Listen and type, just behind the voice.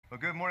Well,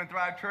 good morning,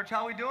 Thrive Church.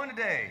 How are we doing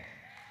today?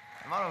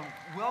 I want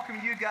to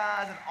welcome you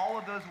guys and all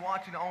of those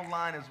watching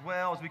online as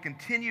well as we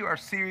continue our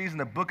series in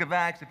the book of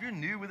Acts. If you're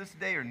new with us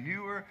today or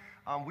newer,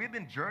 we've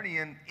been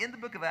journeying in the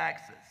book of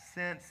Acts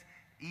since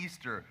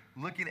Easter,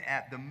 looking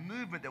at the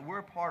movement that we're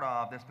a part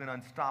of that's been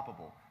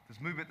unstoppable.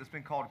 This movement that's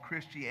been called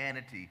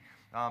Christianity,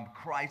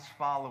 Christ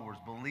followers,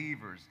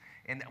 believers.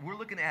 And we're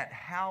looking at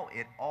how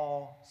it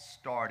all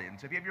started. And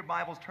so if you have your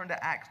Bibles, turn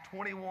to Acts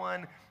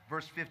 21,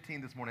 verse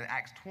 15 this morning.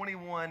 Acts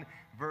 21,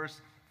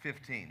 verse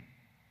 15.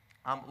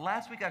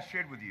 Last week I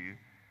shared with you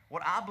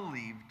what I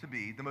believe to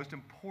be the most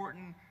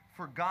important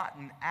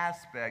forgotten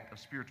aspect of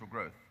spiritual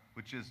growth,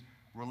 which is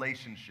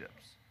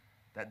relationships.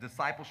 That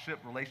discipleship,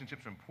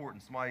 relationships are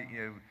important. Somebody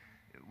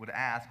would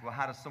ask, well,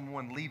 how does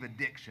someone leave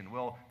addiction?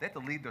 Well, they have to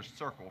leave their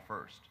circle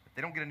first. If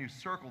they don't get a new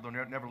circle, they'll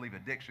never leave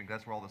addiction,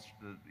 because that's where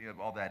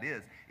all that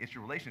is. It's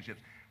your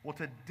relationships. Well,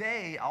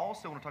 today I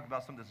also want to talk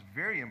about something that's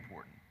very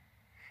important.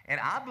 And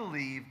I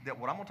believe that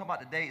what I'm going to talk about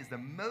today is the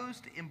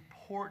most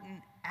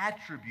important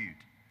attribute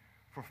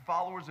for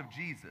followers of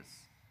Jesus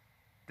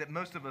that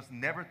most of us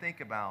never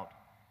think about,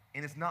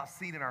 and it's not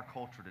seen in our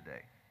culture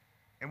today.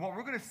 And what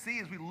we're going to see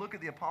as we look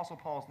at the Apostle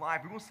Paul's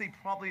life, we're going to see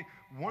probably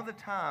one of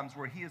the times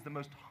where he is the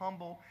most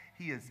humble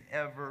he has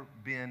ever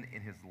been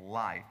in his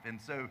life. And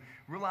so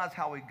realize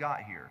how we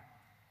got here.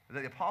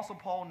 The Apostle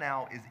Paul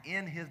now is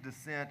in his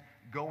descent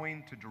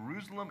going to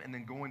Jerusalem and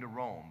then going to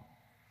Rome.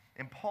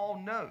 And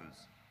Paul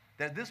knows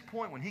that at this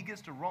point when he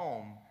gets to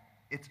Rome,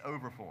 it's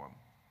over for him.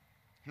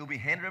 He'll be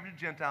handed over to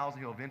Gentiles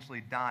and he'll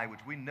eventually die, which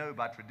we know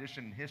by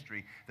tradition and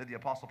history that the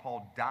Apostle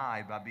Paul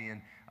died by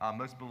being,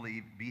 most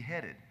believe,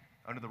 beheaded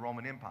under the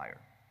Roman Empire.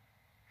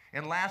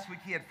 And last week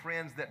he had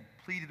friends that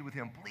pleaded with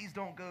him, please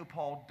don't go,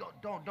 Paul,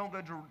 don't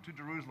go to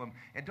Jerusalem,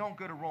 and don't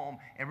go to Rome.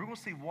 And we're going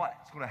to see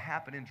what's going to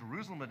happen in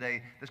Jerusalem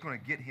today that's going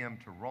to get him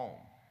to Rome.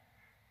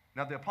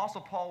 Now, the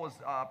Apostle Paul is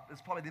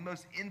probably the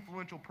most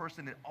influential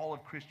person in all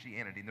of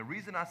Christianity. And the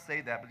reason I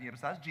say that,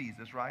 besides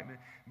Jesus, right?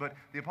 But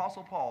the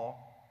Apostle Paul,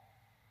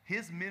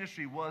 his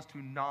ministry was to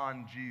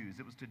non-Jews.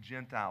 It was to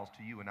Gentiles,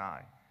 to you and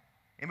I.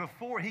 And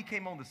before he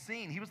came on the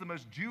scene, he was the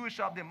most Jewish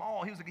of them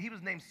all. He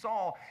was named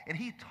Saul, and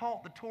he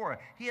taught the Torah.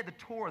 He had the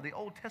Torah, the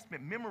Old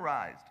Testament,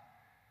 memorized.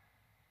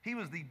 He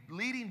was the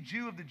leading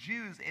Jew of the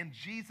Jews, and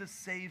Jesus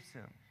saves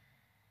him.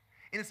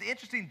 And it's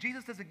interesting,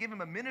 Jesus doesn't give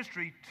him a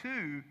ministry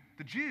to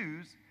the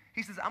Jews.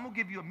 He says, I'm going to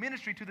give you a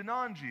ministry to the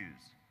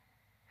non-Jews.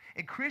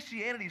 And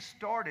Christianity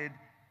started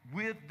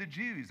with the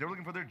Jews. They were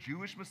looking for their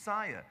Jewish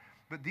Messiah.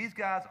 But these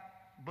guys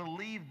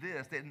believed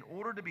this, that in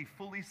order to be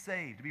fully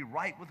saved, to be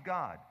right with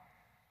God,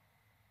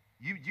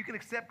 you can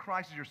accept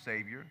Christ as your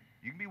Savior.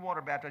 You can be water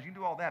baptized. You can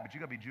do all that, but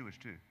you got to be Jewish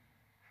too.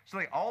 So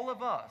all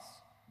of us,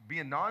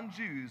 being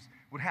non-Jews,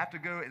 would have to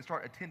go and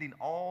start attending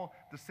all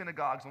the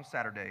synagogues on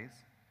Saturdays.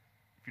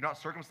 If you're not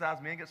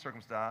circumcised, men get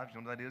circumcised.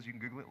 You know what that is? You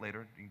can Google it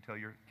later. You can tell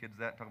your kids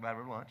that, talk about it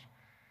over lunch.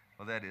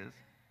 What that is.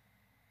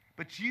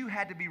 But you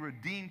had to be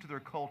redeemed to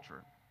their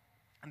culture.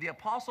 And the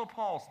Apostle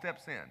Paul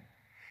steps in.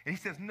 And he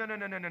says,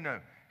 no.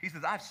 He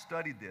says, I've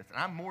studied this,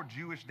 and I'm more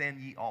Jewish than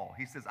ye all.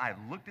 He says, I've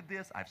looked at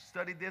this, I've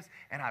studied this,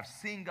 and I've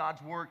seen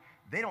God's work.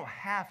 They don't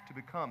have to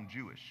become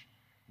Jewish.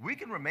 We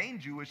can remain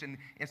Jewish and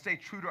stay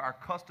true to our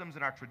customs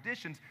and our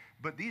traditions,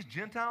 but these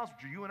Gentiles,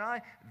 which are you and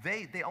I,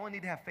 they only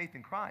need to have faith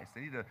in Christ.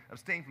 They need to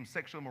abstain from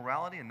sexual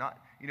immorality and not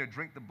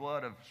drink the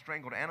blood of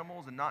strangled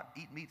animals and not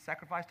eat meat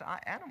sacrificed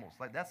to animals.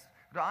 That's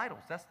to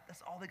idols. That's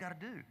all they got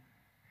to do.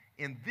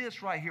 And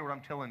this right here, what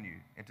I'm telling you,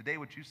 and today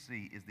what you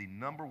see is the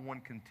number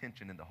one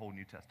contention in the whole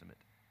New Testament.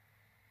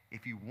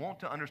 If you want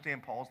to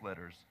understand Paul's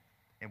letters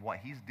and what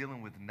he's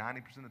dealing with 90%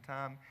 of the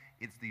time,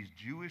 it's these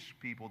Jewish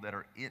people that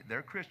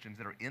they're Christians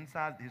that are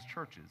inside his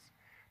churches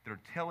that are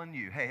telling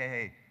you,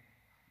 hey,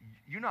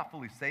 you're not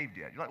fully saved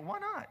yet. You're like, why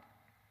not?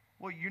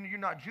 Well, you're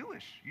not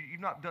Jewish.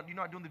 You're not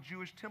doing the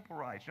Jewish temple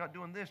rites. You're not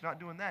doing this, you're not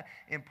doing that.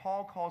 And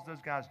Paul calls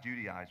those guys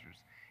Judaizers.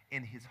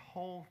 And his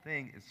whole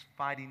thing is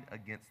fighting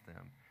against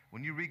them.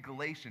 When you read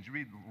Galatians, you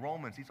read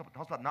Romans, he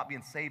talks about not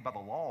being saved by the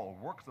law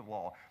or works of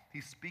law.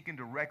 He's speaking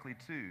directly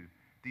to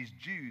these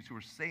Jews who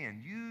are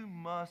saying, you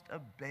must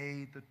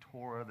obey the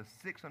Torah, the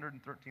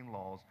 613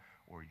 laws,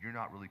 or you're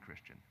not really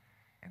Christian.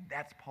 And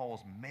that's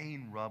Paul's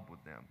main rub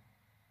with them.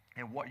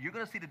 And what you're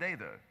going to see today,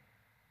 though,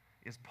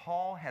 is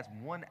Paul has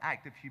one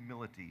act of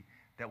humility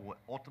that will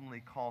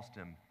ultimately cost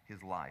him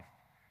his life.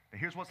 Now,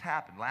 here's what's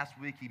happened. Last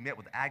week, he met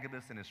with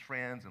Agabus and his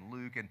friends and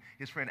Luke, and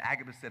his friend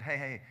Agabus said,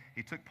 hey,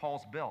 he took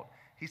Paul's belt.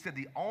 He said,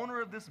 the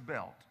owner of this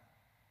belt,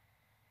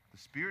 the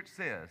Spirit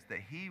says that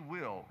he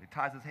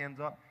ties his hands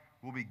up,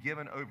 will be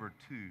given over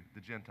to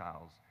the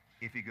Gentiles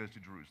if he goes to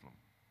Jerusalem.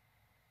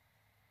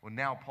 Well,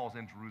 now Paul's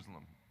in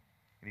Jerusalem,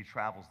 and he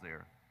travels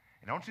there.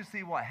 And I want you to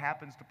see what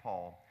happens to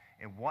Paul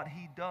and what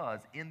he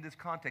does in this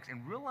context.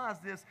 And realize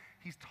this,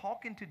 he's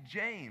talking to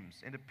James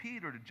and to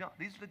Peter, to John.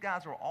 These are the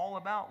guys who are all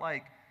about,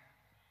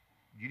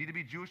 you need to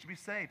be Jewish to be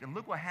saved. And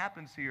look what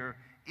happens here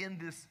in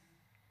this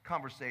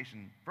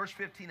conversation. Verse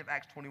 15 of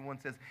Acts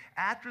 21 says,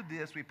 after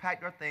this, we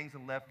packed our things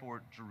and left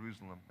for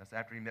Jerusalem. That's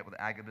after he met with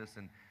Agabus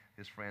and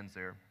his friends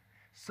there.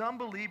 Some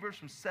believers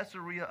from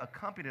Caesarea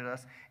accompanied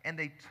us, and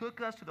they took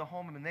us to the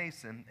home of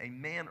Mnason, a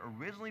man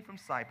originally from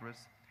Cyprus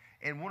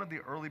and one of the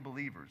early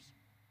believers.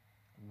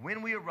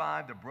 When we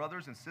arrived, the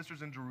brothers and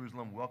sisters in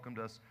Jerusalem welcomed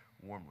us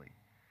warmly.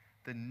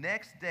 The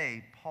next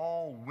day,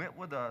 Paul went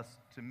with us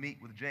to meet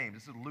with James.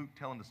 This is Luke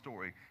telling the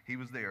story. He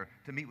was there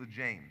to meet with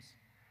James.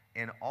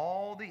 And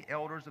all the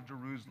elders of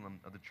Jerusalem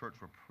of the church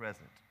were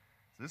present.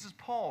 So this is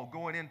Paul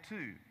going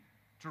into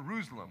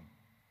Jerusalem,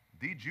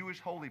 the Jewish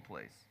holy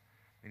place.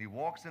 And he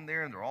walks in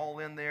there, and they're all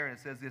in there. And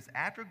it says this: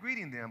 after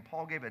greeting them,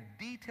 Paul gave a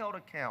detailed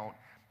account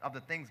of the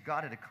things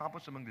God had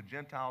accomplished among the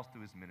Gentiles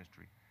through his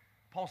ministry.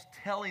 Paul's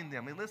telling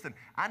them, hey, listen,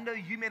 I know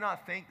you may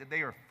not think that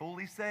they are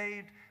fully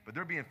saved, but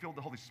they're being filled with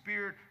the Holy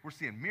Spirit. We're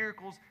seeing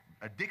miracles.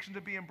 Addictions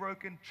are being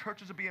broken.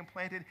 Churches are being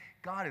planted.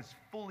 God is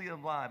fully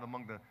alive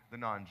among the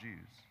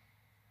non-Jews.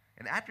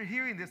 And after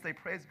hearing this, they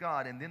praised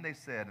God, and then they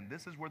said, and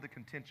this is where the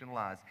contention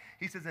lies.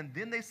 He says, and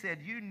then they said,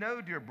 you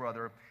know, dear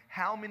brother,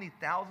 how many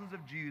thousands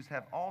of Jews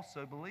have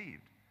also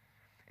believed.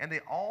 And they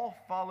all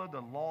followed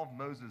the law of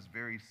Moses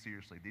very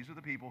seriously. These are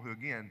the people who,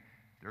 again,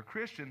 they're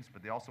Christians,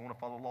 but they also want to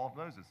follow the law of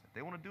Moses. If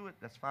they want to do it,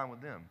 that's fine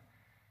with them.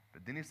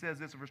 But then he says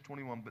this in verse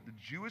 21, but the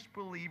Jewish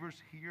believers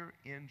here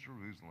in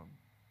Jerusalem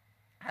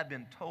have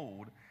been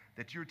told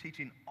that you're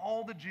teaching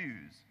all the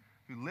Jews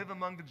who live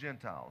among the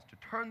Gentiles to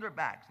turn their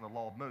backs on the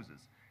law of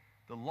Moses.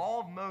 The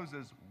law of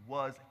Moses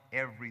was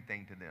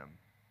everything to them.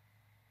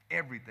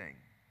 Everything.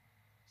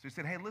 So he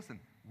said, hey, listen,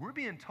 we're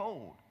being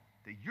told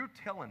that you're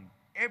telling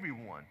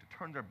everyone to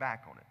turn their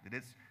back on it, that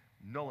it's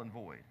null and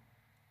void.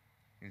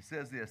 And he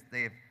says this: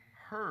 they have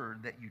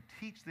heard that you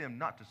teach them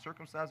not to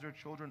circumcise their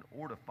children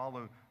or to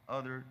follow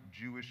other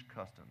Jewish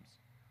customs.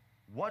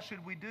 What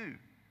should we do?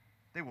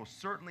 They will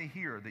certainly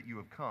hear that you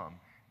have come.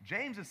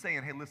 James is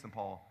saying, hey, listen,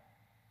 Paul,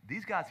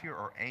 these guys here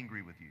are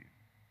angry with you.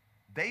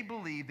 They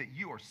believe that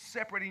you are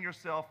separating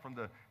yourself from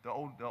the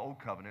old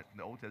covenant,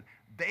 the Old Testament.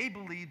 They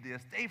believe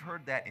this, they've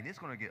heard that, and it's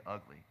going to get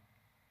ugly.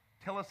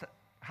 Tell us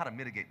how to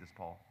mitigate this,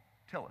 Paul.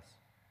 Tell us.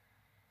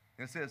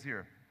 And it says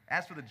here,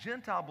 as for the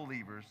Gentile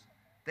believers,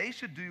 they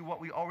should do what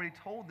we already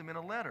told them in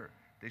a letter.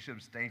 They should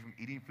abstain from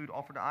eating food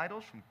offered to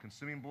idols, from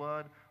consuming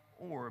blood,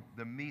 or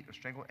the meat of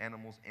strangled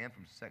animals, and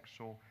from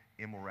sexual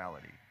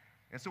immorality.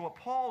 And so what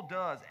Paul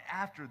does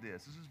after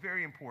this is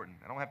very important.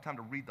 I don't have time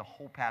to read the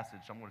whole passage,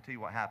 so I'm going to tell you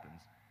what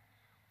happens.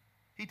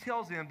 He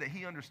tells them that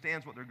he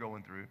understands what they're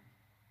going through.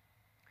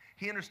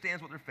 He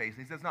understands what they're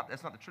facing. He says,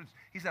 that's not the truth.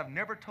 He says, I've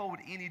never told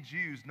any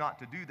Jews not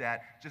to do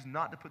that, just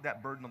not to put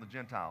that burden on the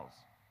Gentiles.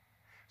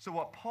 So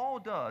what Paul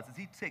does is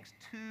he takes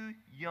two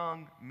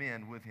young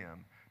men with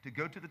him to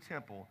go to the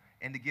temple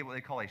and to give what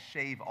they call a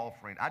shave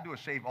offering. I do a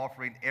shave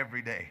offering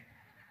every day.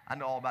 I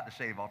know all about the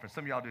shave offering.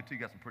 Some of y'all do too.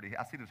 You got some pretty,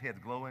 I see those heads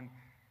glowing.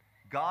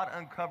 God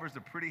uncovers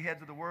the pretty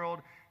heads of the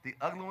world. The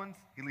ugly ones,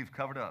 he leaves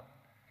covered up.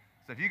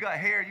 So if you got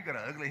hair, you got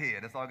an ugly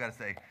head. That's all I got to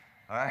say.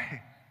 All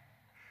right?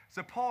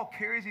 So Paul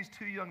carries these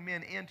two young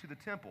men into the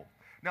temple.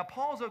 Now,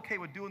 Paul's okay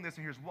with doing this,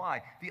 and here's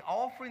why. The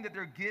offering that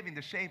they're giving,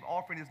 the shave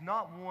offering, is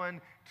not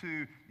one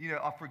to,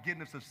 a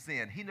forgiveness of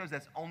sin. He knows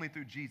that's only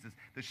through Jesus.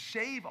 The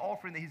shave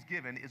offering that he's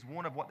given is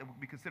one of what would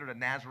be considered a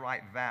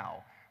Nazirite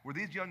vow, where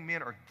these young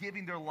men are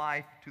giving their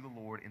life to the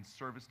Lord in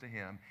service to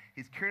him.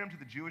 He's carrying them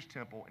to the Jewish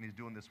temple, and he's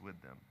doing this with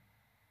them.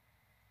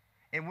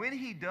 And when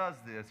he does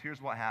this,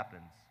 here's what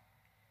happens.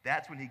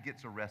 That's when he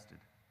gets arrested.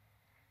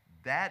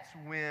 That's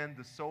when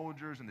the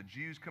soldiers and the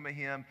Jews come at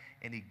him,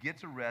 and he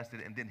gets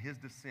arrested, and then his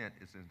descent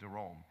is into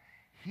Rome.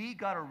 He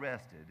got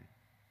arrested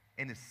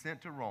and is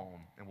sent to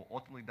Rome and will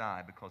ultimately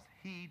die because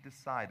he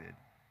decided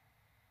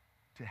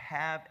to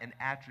have an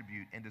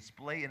attribute and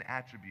display an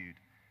attribute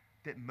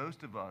that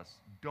most of us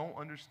don't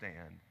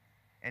understand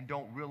and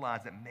don't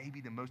realize that may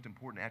be the most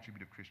important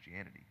attribute of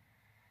Christianity.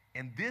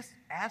 And this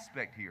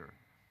aspect here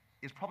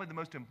is probably the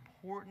most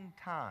important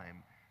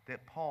time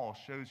that Paul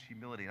shows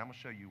humility, and I'm going to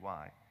show you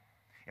why.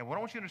 And what I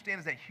want you to understand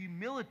is that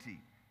humility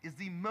is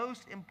the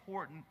most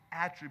important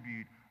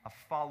attribute of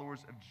followers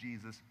of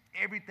Jesus.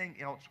 Everything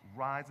else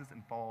rises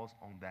and falls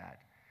on that.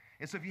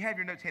 And so if you have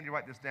your notes handy,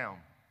 write this down.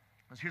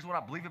 Here's what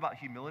I believe about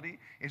humility.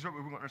 Here's what we're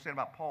going to understand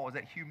about Paul, is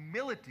that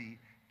humility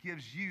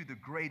gives you the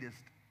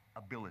greatest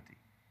ability.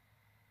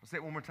 Let's say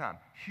it one more time.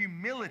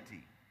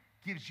 Humility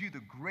gives you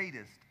the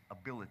greatest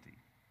ability.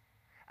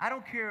 I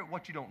don't care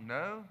what you don't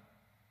know.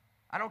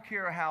 I don't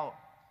care how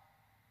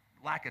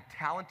like a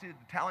talent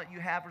you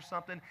have or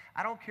something.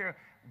 I don't care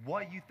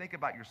what you think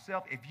about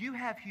yourself. If you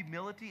have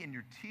humility and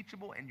you're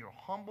teachable and you're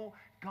humble,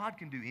 God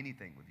can do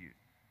anything with you.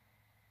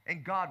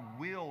 And God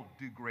will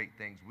do great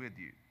things with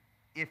you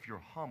if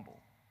you're humble.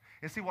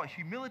 And see, what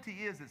humility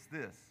is, it's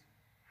this.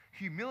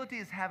 Humility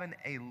is having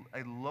a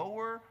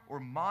lower or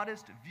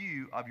modest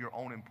view of your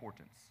own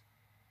importance.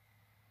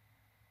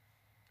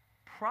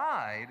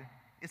 Pride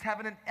is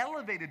having an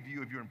elevated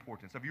view of your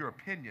importance, of your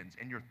opinions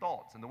and your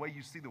thoughts and the way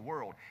you see the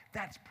world.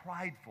 That's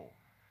prideful,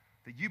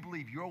 that you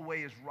believe your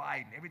way is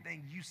right and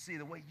everything you see,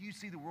 the way you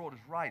see the world is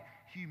right.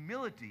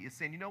 Humility is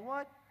saying, you know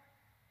what?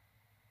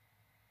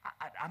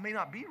 I may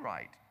not be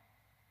right.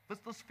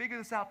 Let's figure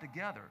this out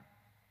together.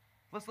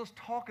 Let's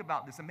talk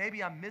about this, and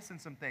maybe I'm missing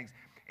some things.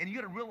 And you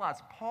got to realize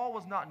Paul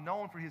was not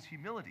known for his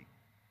humility.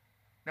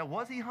 Now,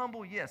 was he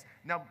humble? Yes.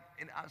 Now,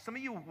 and some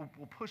of you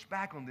will push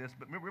back on this,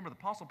 but remember, the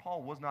Apostle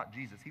Paul was not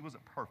Jesus. He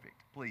wasn't perfect.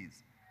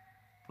 Please.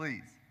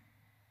 Please.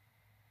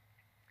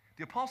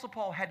 The Apostle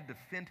Paul had to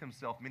defend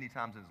himself many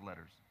times in his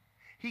letters.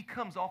 He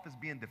comes off as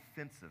being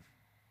defensive.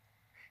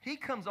 He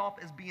comes off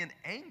as being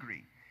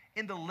angry.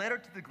 In the letter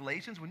to the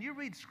Galatians, when you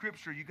read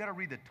Scripture, you got to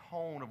read the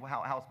tone of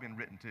how it's been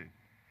written too.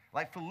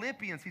 Like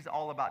Philippians, he's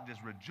all about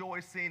just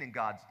rejoicing and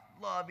God's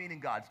loving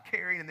and God's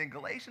caring. And then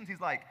Galatians, he's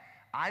like,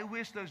 I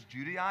wish those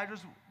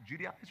Judaizers,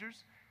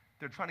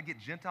 they're trying to get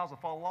Gentiles to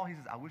follow the law. He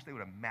says, I wish they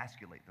would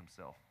emasculate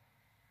themselves.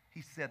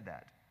 He said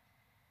that.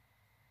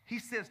 He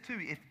says too,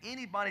 if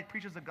anybody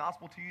preaches the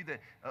gospel to you that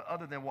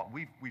other than what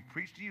we've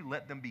preached to you,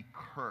 let them be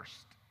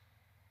cursed.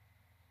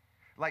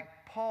 Like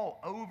Paul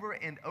over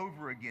and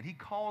over again, he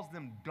calls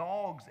them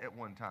dogs at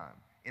one time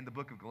in the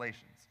book of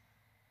Galatians.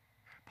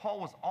 Paul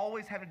was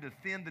always having to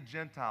defend the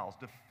Gentiles,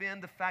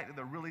 defend the fact that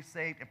they're really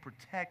saved and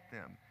protect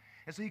them.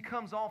 And so he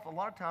comes off a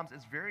lot of times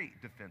as very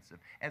defensive,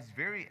 as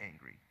very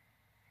angry.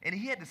 And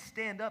he had to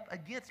stand up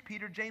against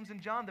Peter, James,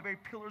 and John, the very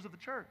pillars of the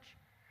church.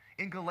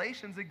 In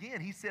Galatians,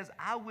 again, he says,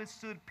 I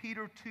withstood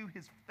Peter to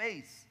his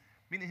face,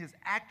 meaning his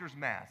actor's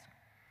mask,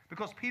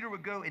 because Peter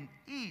would go and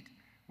eat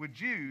with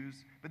Jews,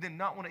 but then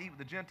not want to eat with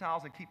the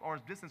Gentiles and keep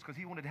arm's distance because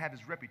he wanted to have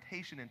his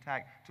reputation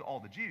intact to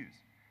all the Jews.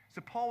 So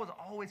Paul was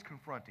always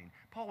confronting.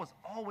 Paul was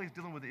always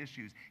dealing with the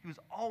issues. He was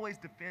always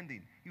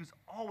defending. He was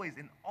always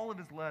in all of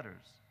his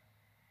letters.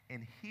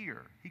 And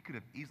here, he could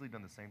have easily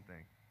done the same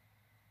thing.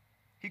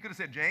 He could have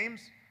said,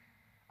 James,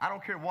 I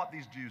don't care what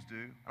these Jews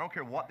do. I don't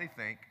care what they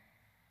think.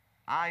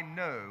 I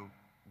know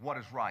what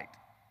is right.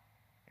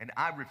 And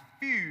I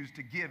refuse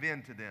to give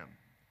in to them.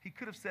 He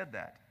could have said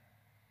that.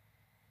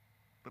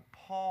 But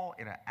Paul,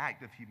 in an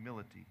act of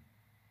humility,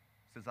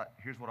 says,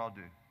 here's what I'll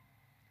do.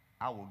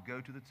 I will go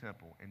to the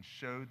temple and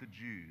show the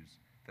Jews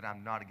that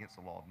I'm not against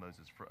the law of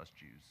Moses for us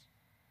Jews.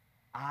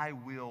 I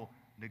will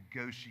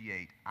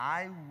negotiate.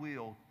 I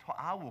will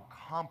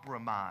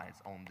compromise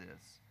on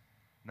this.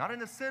 Not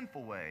in a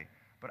sinful way,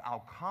 but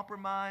I'll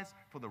compromise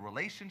for the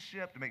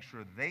relationship to make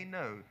sure they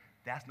know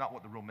that's not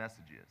what the real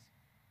message is.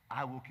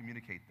 I will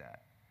communicate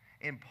that.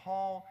 And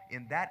Paul,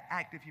 in that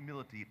act of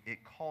humility, it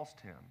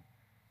cost him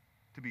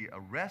to be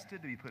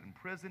arrested, to be put in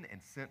prison,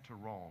 and sent to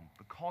Rome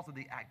because of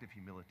the act of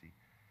humility.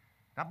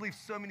 And I believe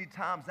so many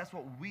times that's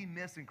what we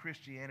miss in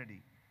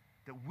Christianity,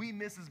 that we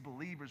miss as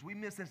believers. We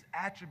miss this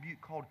attribute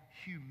called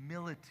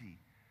humility.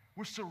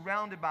 We're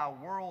surrounded by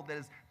a world that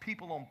is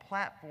people on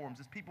platforms,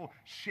 it's people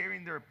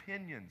sharing their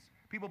opinions,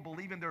 people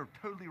believing they're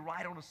totally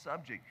right on a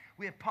subject.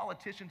 We have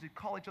politicians who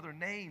call each other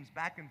names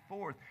back and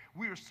forth.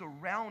 We are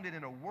surrounded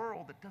in a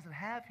world that doesn't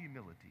have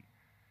humility.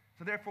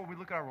 So therefore, we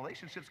look at our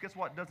relationships, guess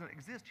what doesn't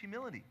exist?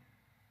 Humility.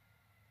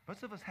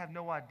 Most of us have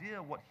no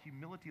idea what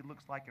humility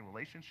looks like in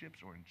relationships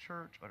or in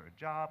church or a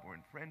job or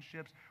in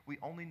friendships. We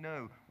only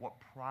know what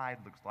pride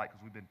looks like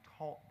because we've been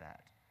taught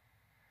that.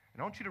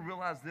 And I want you to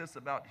realize this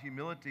about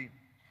humility.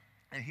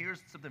 And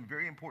here's something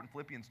very important,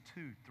 Philippians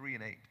 2, 3,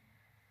 and 8.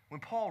 When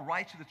Paul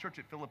writes to the church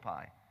at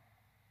Philippi,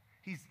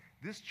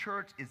 this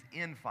church is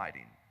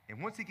infighting.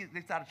 And once he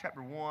gets out of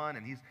chapter 1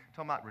 and he's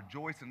talking about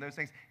rejoicing and those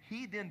things,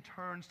 he then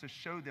turns to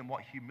show them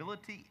what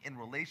humility in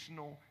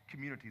relational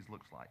communities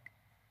looks like.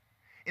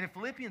 And in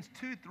Philippians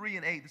 2, 3,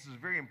 and 8, this is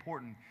very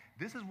important.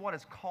 This is what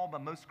is called by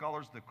most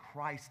scholars the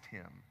Christ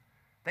hymn.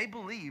 They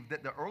believe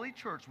that the early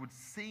church would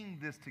sing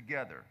this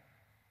together,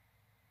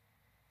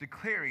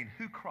 declaring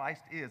who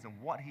Christ is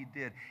and what he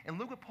did. And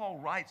look what Paul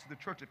writes to the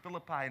church at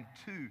Philippi in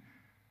 2,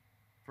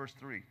 verse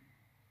 3.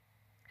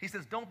 He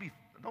says, don't be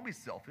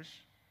selfish.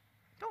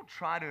 Don't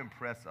try to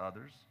impress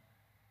others.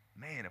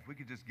 Man, if we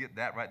could just get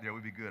that right there,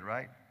 we'd be good,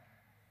 right?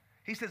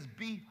 He says,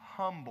 be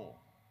humble,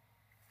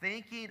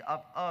 thinking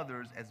of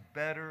others as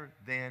better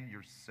than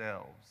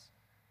yourselves.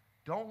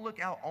 Don't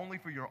look out only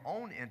for your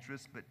own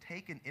interests, but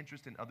take an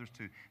interest in others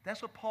too.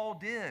 That's what Paul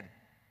did.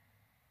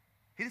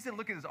 He didn't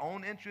look at his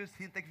own interests.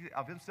 He didn't think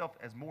of himself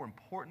as more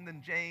important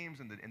than James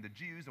and the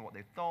Jews and what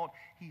they thought.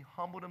 He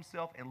humbled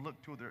himself and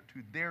looked to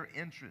their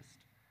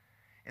interest.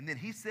 And then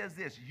he says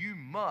this, you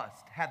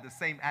must have the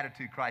same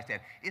attitude Christ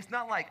had. It's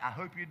not like, I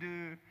hope you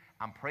do,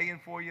 I'm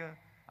praying for you,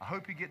 I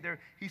hope you get there.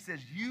 He says,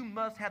 you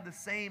must have the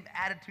same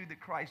attitude that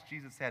Christ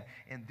Jesus had.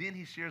 And then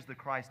he shares the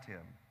Christ hymn.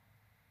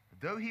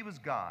 Though he was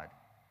God,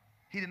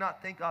 he did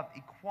not think of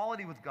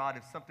equality with God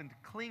as something to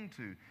cling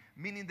to,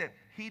 meaning that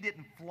he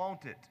didn't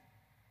flaunt it.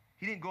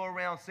 He didn't go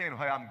around saying,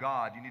 hey, I'm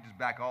God, you need to just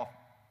back off.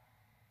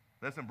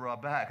 Listen, bro,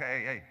 back.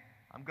 Hey,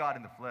 I'm God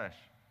in the flesh.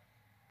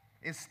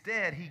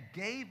 Instead, he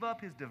gave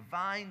up his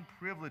divine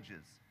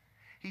privileges.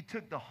 He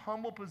took the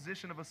humble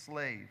position of a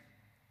slave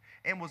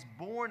and was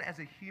born as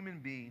a human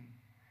being.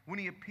 When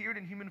he appeared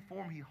in human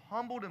form, he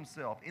humbled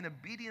himself in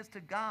obedience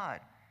to God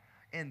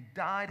and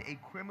died a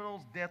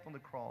criminal's death on the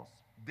cross.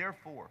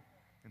 Therefore,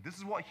 and this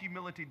is what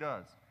humility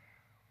does.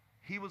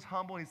 He was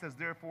humble, and he says,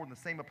 therefore, and the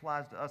same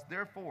applies to us.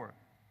 Therefore,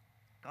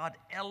 God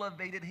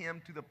elevated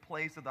him to the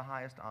place of the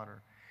highest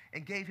honor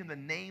and gave him the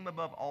name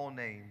above all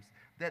names,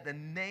 that the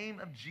name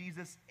of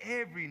Jesus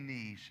every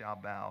knee shall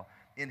bow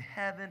in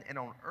heaven and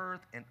on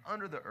earth and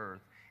under the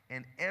earth,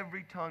 and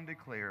every tongue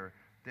declare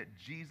that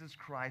Jesus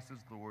Christ is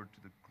Lord,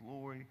 to the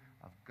glory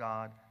of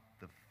God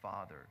the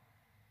Father.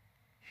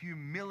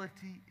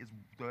 Humility is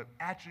the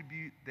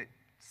attribute that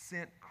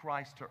sent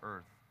Christ to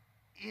earth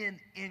in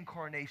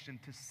incarnation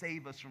to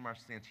save us from our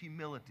sins.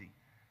 Humility.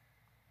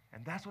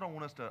 And that's what I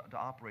want us to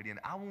operate in.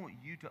 I want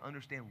you to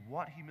understand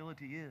what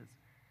humility is.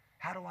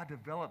 How do I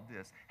develop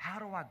this? How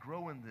do I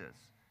grow in this?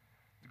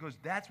 Because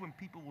that's when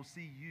people will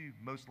see you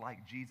most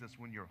like Jesus,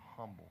 when you're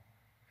humble.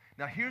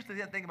 Now, here's the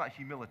thing about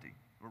humility.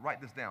 We'll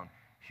write this down.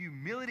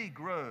 Humility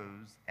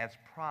grows as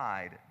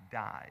pride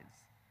dies.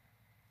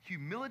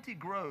 Humility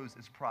grows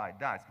as pride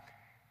dies.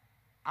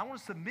 I want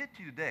to submit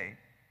to you today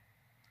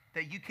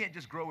that you can't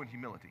just grow in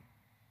humility.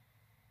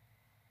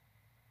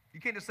 You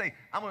can't just say,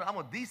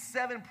 these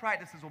 7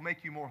 practices will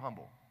make you more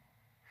humble.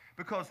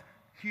 Because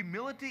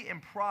humility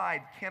and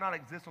pride cannot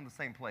exist on the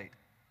same plate.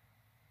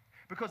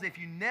 Because if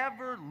you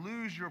never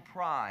lose your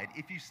pride,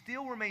 if you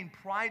still remain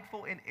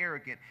prideful and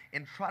arrogant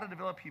and try to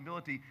develop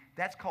humility,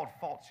 that's called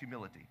false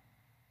humility.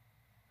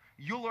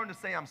 You'll learn to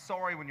say, I'm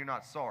sorry, when you're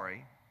not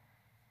sorry.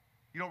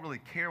 You don't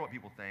really care what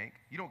people think.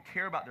 You don't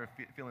care about their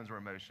feelings or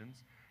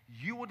emotions.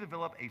 You will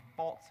develop a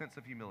false sense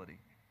of humility.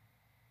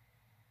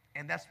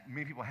 And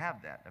many people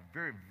have that, a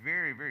very,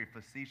 very, very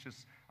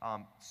facetious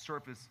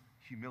surface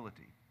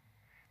humility.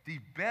 The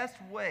best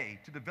way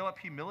to develop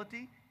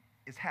humility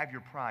is have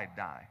your pride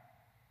die.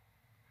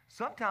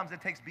 Sometimes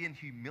it takes being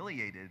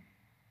humiliated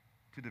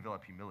to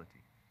develop humility.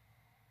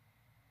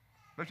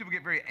 Most people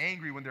get very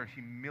angry when they're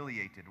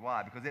humiliated.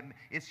 Why? Because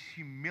it's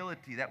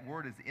humility. That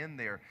word is in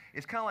there.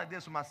 It's kind of like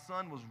this. When my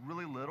son was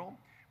really little,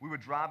 we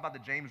would drive by the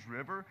James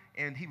River,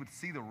 and he would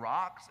see the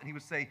rocks, and he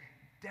would say,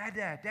 Dad,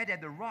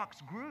 the rocks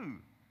grew.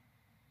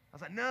 I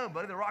was like, no,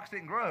 buddy, the rocks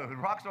didn't grow. The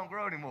rocks don't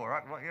grow anymore.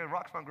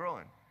 Rocks aren't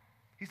growing.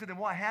 He said, then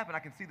what happened? I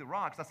can see the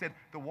rocks. I said,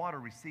 the water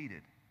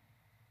receded.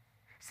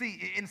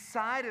 See,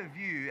 inside of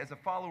you as a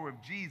follower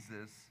of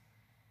Jesus,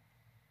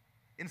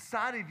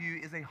 inside of you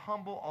is a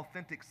humble,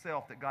 authentic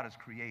self that God has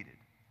created.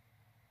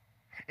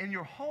 In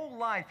your whole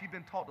life, you've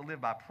been taught to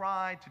live by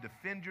pride, to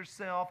defend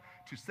yourself,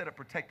 to set up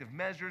protective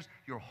measures,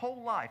 your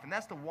whole life, and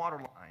that's the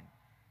waterline.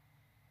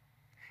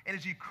 And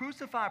as you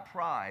crucify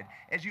pride,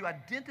 as you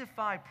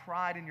identify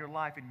pride in your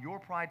life, in your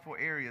prideful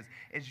areas,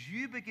 as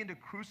you begin to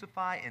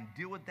crucify and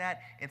deal with that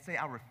and say,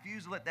 I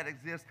refuse to let that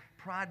exist,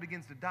 pride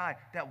begins to die.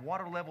 That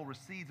water level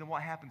recedes, and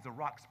what happens? The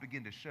rocks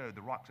begin to show,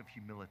 the rocks of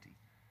humility.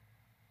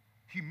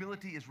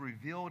 Humility is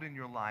revealed in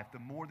your life the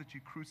more that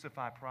you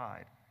crucify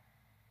pride.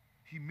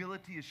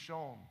 Humility is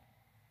shown.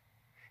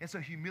 And so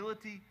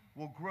humility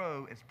will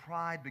grow as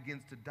pride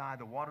begins to die.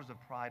 The waters of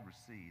pride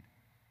recede.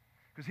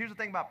 Because here's the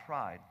thing about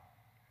pride.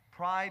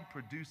 Pride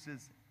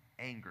produces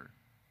anger.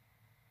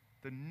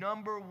 The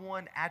number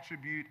one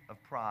attribute of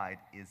pride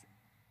is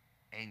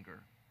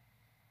anger.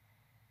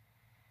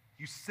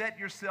 You set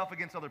yourself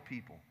against other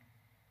people.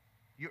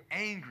 You're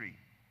angry.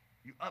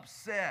 You're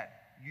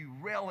upset. You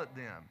rail at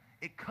them.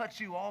 It cuts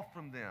you off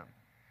from them.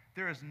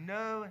 There is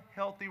no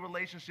healthy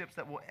relationships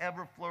that will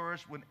ever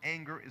flourish when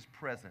anger is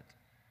present.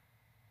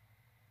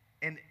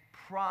 And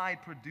pride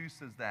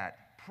produces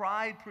that.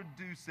 Pride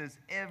produces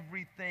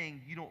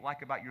everything you don't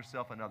like about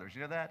yourself and others.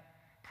 You know that?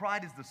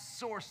 Pride is the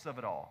source of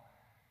it all.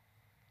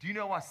 Do you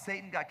know why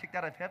Satan got kicked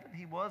out of heaven?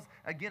 He was,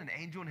 again, an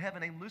angel in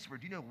heaven named Lucifer.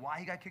 Do you know why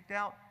he got kicked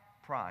out?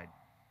 Pride.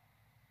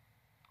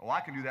 Oh,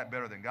 I can do that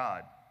better than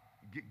God.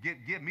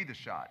 Give me the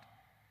shot.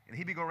 And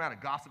he'd be going around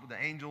and gossip with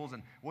the angels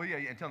and,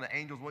 and telling the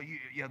angels,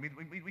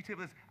 we tell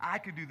you this, I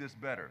could do this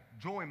better.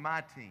 Join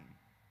my team.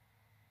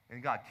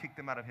 And God kicked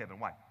them out of heaven.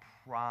 Why?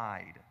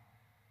 Pride.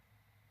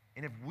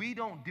 And if we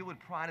don't deal with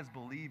pride as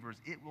believers,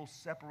 it will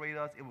separate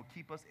us. It will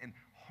keep us in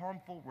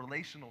harmful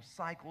relational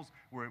cycles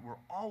where we're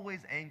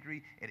always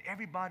angry at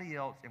everybody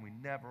else and we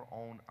never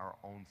own our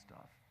own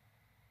stuff.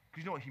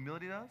 Because you know what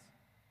humility does?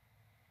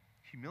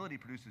 Humility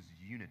produces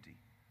unity.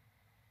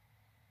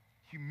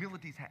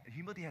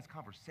 Humility has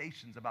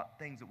conversations about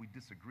things that we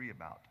disagree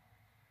about.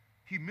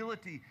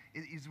 Humility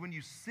is when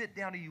you sit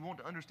down and you want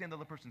to understand the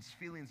other person's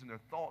feelings and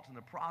their thoughts and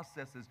their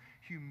processes.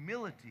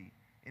 Humility,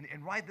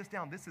 and write this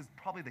down, this is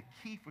probably the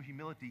key for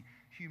humility.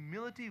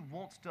 Humility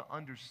wants to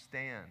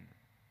understand.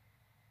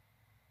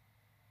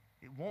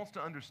 It wants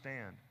to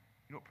understand.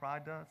 You know what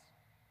pride does?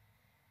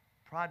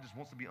 Pride just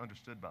wants to be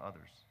understood by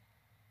others.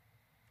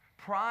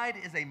 Pride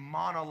is a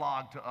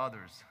monologue to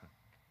others.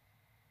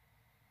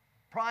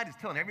 Pride is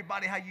telling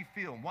everybody how you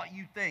feel and what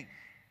you think.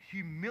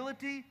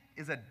 Humility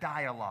is a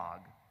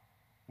dialogue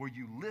where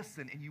you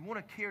listen and you want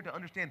to care to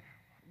understand,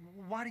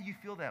 why do you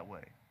feel that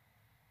way?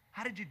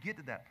 How did you get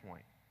to that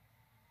point?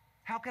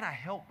 How can I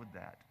help with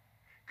that?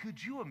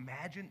 Could you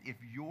imagine if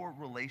your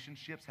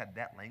relationships had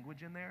that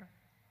language in there?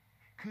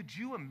 Could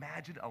you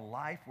imagine a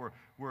life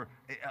where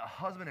a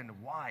husband and a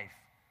wife,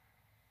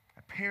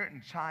 a parent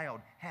and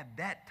child had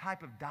that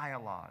type of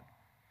dialogue?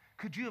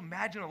 Could you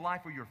imagine a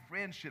life where your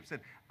friendship said,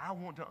 I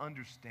want to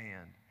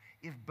understand.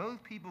 If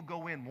both people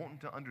go in wanting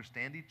to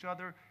understand each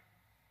other,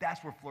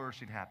 that's where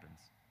flourishing happens.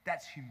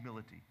 That's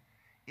humility.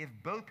 If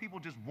both people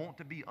just want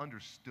to be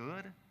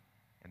understood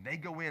and they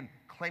go in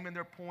claiming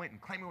their point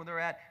and claiming where they're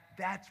at,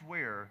 that's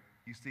where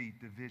you see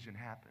division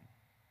happen.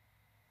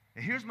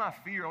 And here's my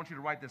fear. I want you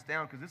to write this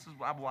down because this is,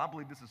 I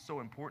believe this is so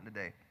important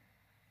today.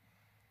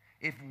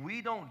 If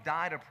we don't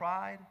die to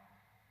pride,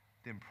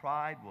 then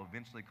pride will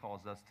eventually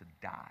cause us to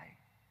die.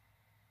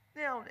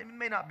 Now, it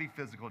may not be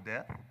physical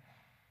death,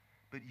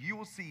 but you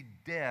will see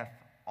death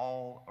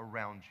all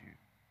around you.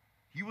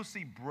 You will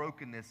see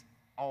brokenness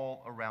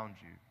all around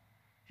you.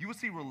 You will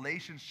see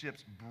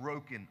relationships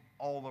broken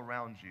all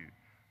around you,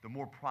 the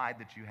more pride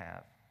that you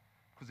have.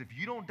 Because if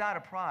you don't die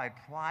to pride,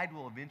 pride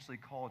will eventually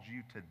cause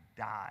you to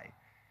die.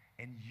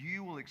 And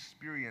you will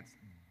experience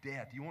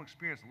death. You won't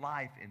experience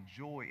life and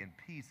joy and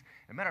peace.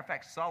 As a matter of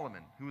fact,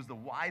 Solomon, who was the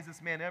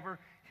wisest man ever,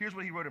 here's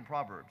what he wrote in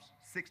Proverbs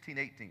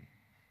 16:18.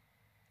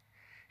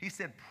 He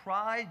said,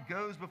 pride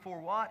goes before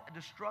what? A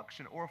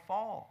destruction or a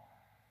fall.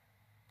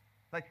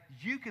 Like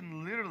you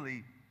can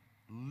literally,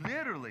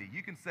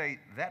 you can say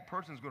that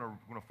person's going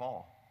to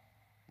fall.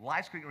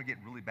 Life's going to get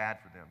really bad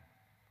for them.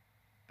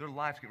 Their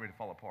life's getting ready to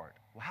fall apart.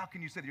 Well, how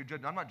can you say that you're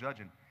judging? I'm not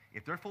judging.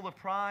 If they're full of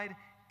pride,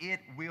 it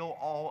will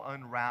all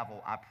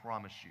unravel, I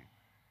promise you.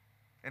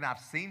 And I've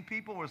seen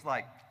people where it's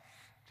like,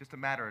 just a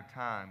matter of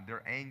time,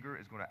 their anger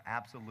is going to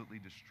absolutely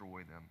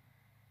destroy them.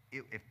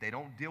 If they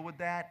don't deal with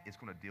that, it's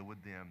going to deal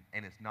with them,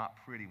 and it's not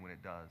pretty when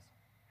it does.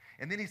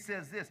 And then he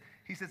says this,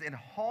 he says, and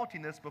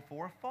haughtiness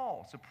before a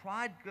fall. So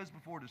pride goes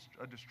before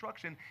a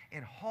destruction,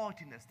 and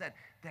haughtiness, that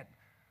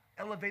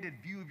elevated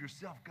view of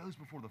yourself goes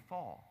before the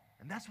fall.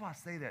 And that's why I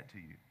say that to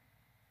you.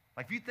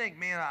 Like if you think,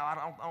 man,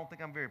 I don't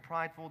think I'm very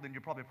prideful, then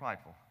you're probably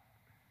prideful.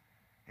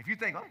 If you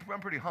think, I'm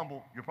pretty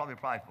humble, you're probably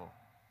prideful.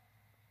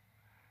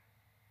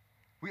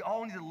 We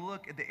all need to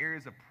look at the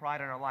areas of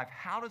pride in our life.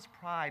 How does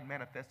pride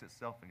manifest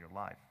itself in your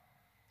life?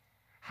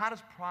 How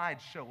does pride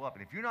show up?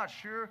 And if you're not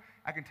sure,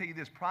 I can tell you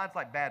this, pride's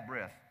like bad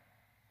breath.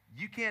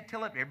 You can't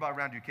tell it, everybody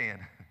around you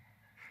can.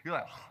 You're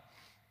like,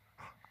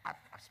 it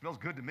smells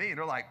good to me. And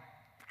they're like,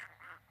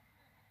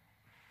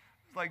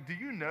 it's like, do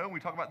you know when we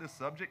talk about this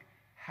subject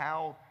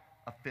how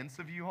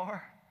offensive you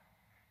are?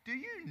 Do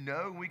you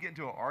know when we get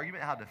into an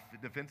argument how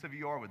defensive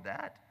you are with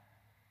that?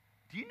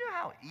 Do you know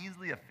how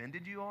easily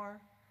offended you are?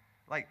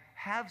 Like,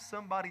 have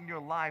somebody in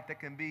your life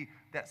that can be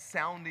that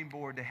sounding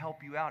board to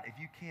help you out if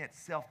you can't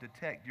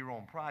self-detect your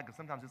own pride, because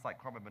sometimes it's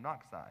like carbon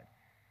monoxide.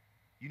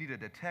 You need a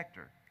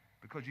detector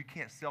because you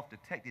can't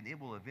self-detect it. It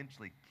will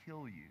eventually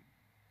kill you.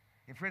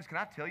 And friends, can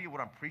I tell you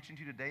what I'm preaching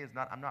to you today is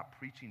not, I'm not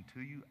preaching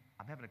to you.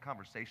 I'm having a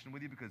conversation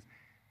with you because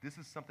this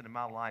is something in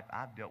my life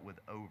I've dealt with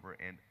over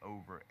and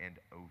over and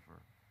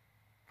over.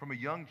 From a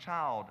young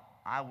child,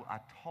 I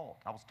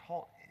was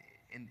taught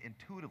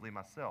intuitively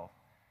myself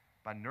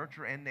by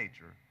nurture and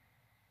nature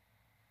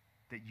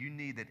that you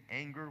need that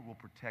anger will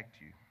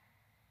protect you,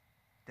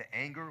 that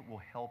anger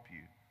will help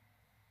you,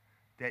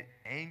 that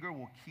anger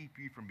will keep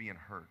you from being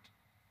hurt.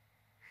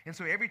 And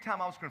so every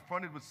time I was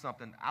confronted with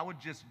something, I would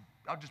just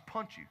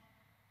punch you.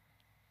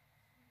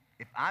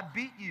 If I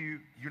beat you,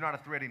 you're not a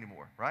threat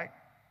anymore, right?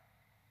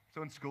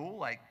 So in school,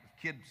 like,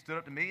 a kid stood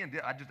up to me and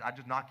I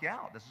just knock you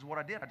out. This is what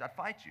I did. I'd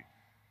fight you.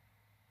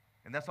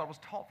 And that's what I was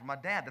taught from my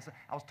dad.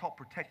 I was taught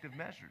protective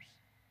measures.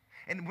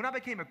 And when I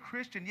became a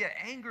Christian, yeah,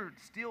 anger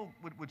still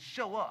would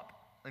show up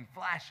in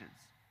flashes.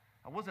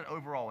 I wasn't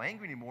overall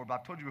angry anymore, but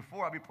I've told you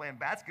before, I'd be playing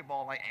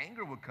basketball, like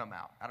anger would come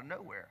out of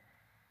nowhere.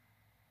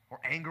 Or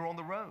anger on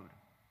the road.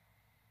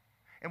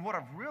 And what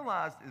I've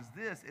realized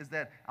is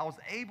that I was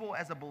able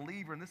as a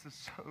believer, and this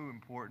is so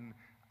important,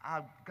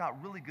 I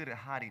got really good at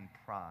hiding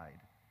pride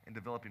and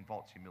developing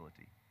false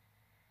humility.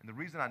 And the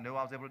reason I know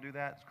I was able to do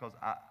that is because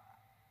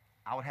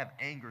I would have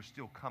anger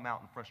still come out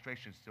and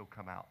frustration still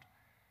come out.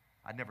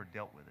 I never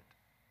dealt with it.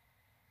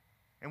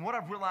 And what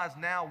I've realized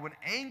now, when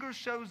anger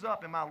shows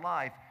up in my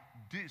life,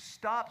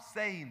 stop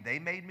saying they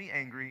made me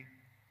angry.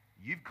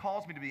 You've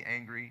caused me to be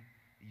angry.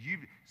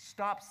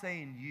 Stop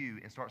saying you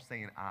and start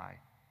saying I.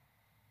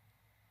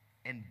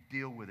 And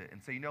deal with it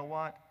and say, you know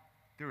what?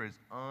 There is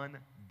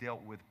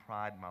undealt with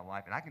pride in my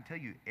life. And I can tell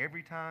you,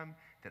 every time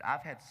that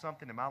I've had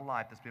something in my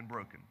life that's been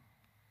broken,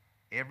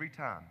 every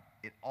time,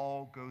 it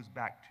all goes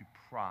back to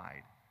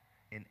pride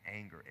and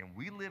anger. And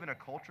we live in a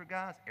culture,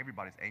 guys,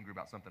 everybody's angry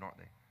about something, aren't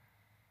they?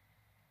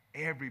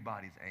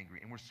 Everybody's angry,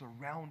 and we're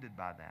surrounded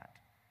by that.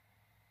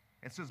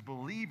 And so as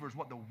believers,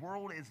 what the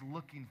world is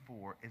looking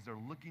for is they're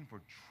looking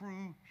for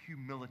true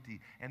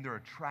humility, and they're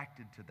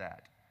attracted to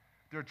that.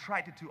 They're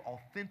attracted to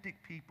authentic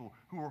people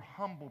who are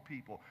humble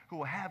people, who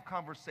will have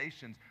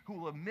conversations, who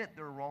will admit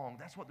they're wrong.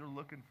 That's what they're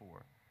looking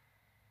for.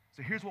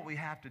 So here's what we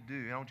have to do,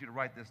 and I want you to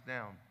write this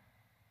down.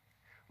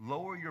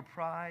 Lower your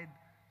pride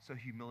so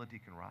humility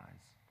can rise.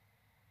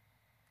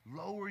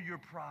 Lower your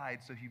pride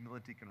so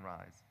humility can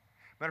rise.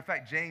 Matter of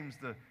fact, James,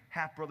 the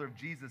half-brother of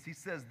Jesus, he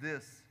says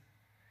this.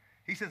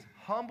 He says,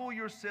 humble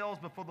yourselves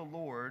before the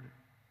Lord,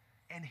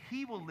 and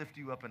he will lift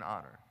you up in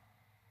honor.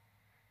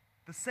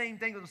 The same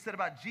thing that was said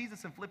about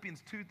Jesus in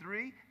Philippians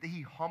 2:3, that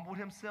he humbled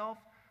himself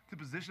to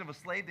the position of a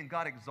slave, then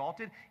God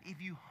exalted.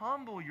 If you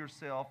humble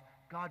yourself,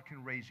 God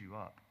can raise you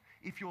up.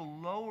 If you'll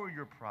lower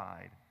your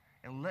pride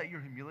and let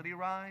your humility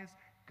rise,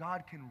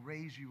 God can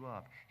raise you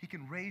up. He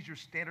can raise your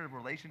standard of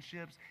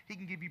relationships. He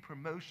can give you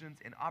promotions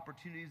and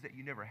opportunities that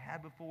you never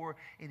had before.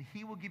 And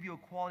He will give you a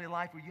quality of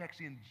life where you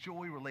actually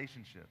enjoy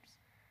relationships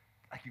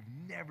like you've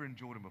never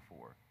enjoyed them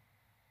before.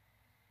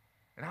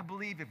 And I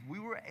believe if we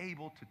were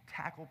able to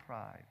tackle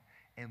pride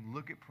and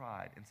look at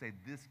pride and say,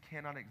 this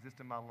cannot exist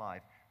in my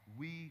life,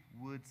 we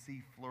would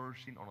see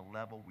flourishing on a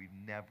level we've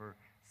never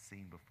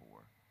seen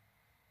before.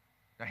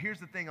 Now, here's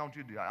the thing I want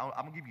you to do. I'm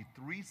going to give you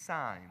 3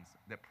 signs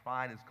that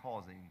pride is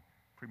causing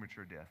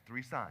premature death.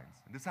 3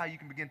 signs. And this is how you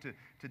can begin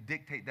to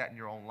dictate that in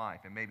your own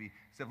life. And maybe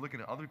instead of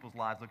looking at other people's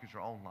lives, look at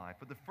your own life.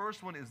 But the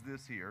first one is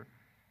this here.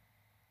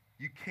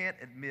 You can't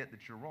admit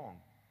that you're wrong.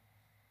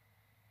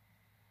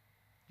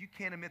 You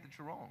can't admit that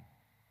you're wrong.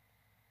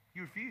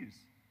 You refuse.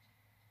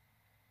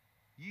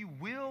 You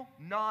will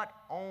not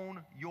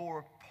own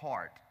your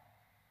part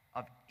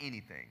of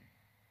anything.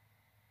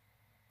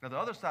 Now, the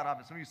other side of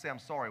it, some of you say, I'm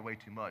sorry way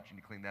too much, and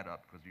you clean that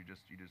up because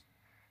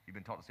you've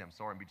been taught to say, I'm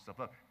sorry, and beat yourself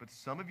up. But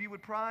some of you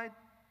with pride,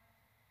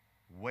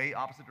 way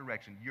opposite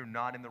direction. You're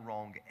not in the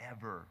wrong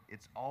ever.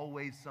 It's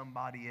always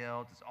somebody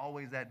else. It's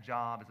always that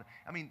job.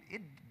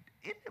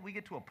 We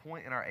get to a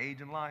point in our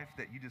age in life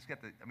that you just can't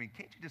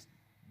you just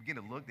begin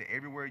to look that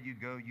everywhere you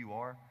go, you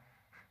are?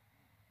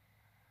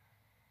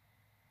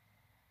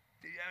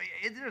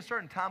 Is there a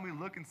certain time we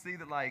look and see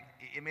that, like,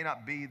 it may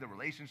not be the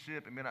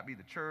relationship, it may not be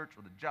the church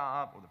or the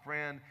job or the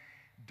friend?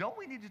 Don't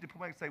we need to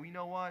point and say, well, you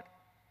know what?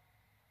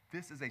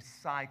 This is a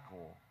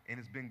cycle, and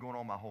it's been going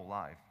on my whole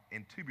life.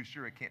 And to be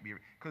sure, it can't be,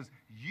 because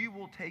you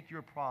will take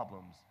your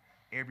problems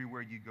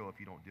everywhere you go if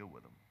you don't deal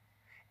with them.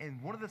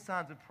 And one of the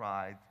signs of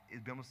pride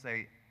is being able to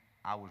say,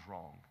 I was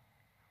wrong.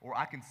 Or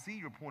I can see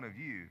your point of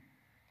view.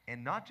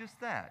 And not just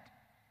that,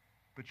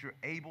 but you're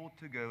able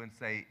to go and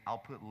say, I'll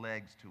put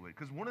legs to it.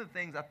 Because one of the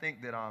things I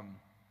think that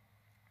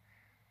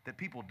that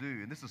people do,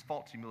 and this is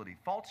false humility.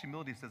 False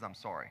humility says, I'm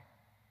sorry.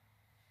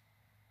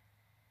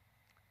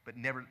 But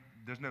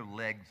there's no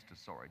legs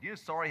to sorry. Do you know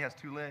sorry has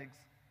 2 legs?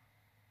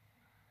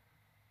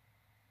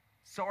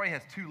 Sorry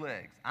has 2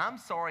 legs. I'm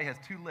sorry has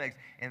 2 legs.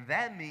 And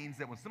that means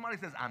that when somebody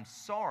says, I'm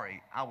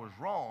sorry, I was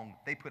wrong,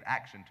 they put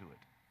action to it.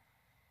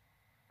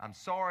 I'm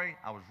sorry,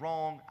 I was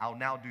wrong, I'll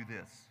now do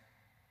this.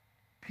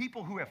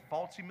 People who have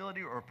false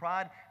humility or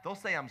pride, they'll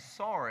say, I'm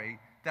sorry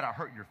that I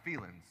hurt your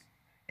feelings,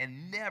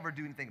 and never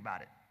do anything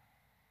about it.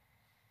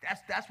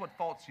 That's what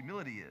false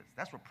humility is.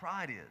 That's what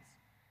pride is.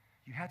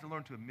 You have to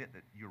learn to admit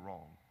that you're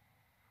wrong.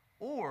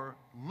 Or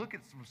look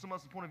at from someone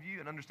else's point of view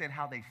and understand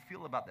how they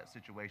feel about that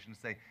situation and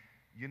say,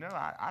 you know,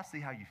 I see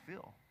how you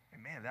feel.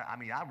 And man,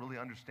 I really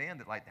understand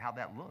that, like, how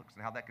that looks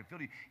and how that can feel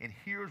to you. And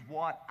here's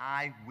what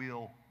I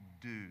will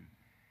do.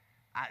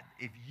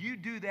 If you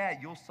do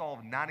that, you'll solve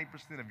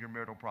 90% of your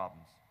marital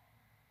problems.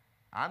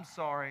 I'm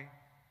sorry,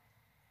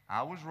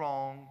 I was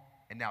wrong,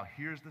 and now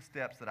here's the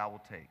steps that I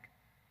will take.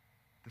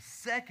 The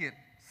second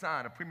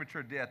sign of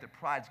premature death that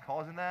pride's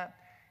causing that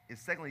is,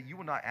 secondly, you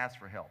will not ask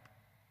for help.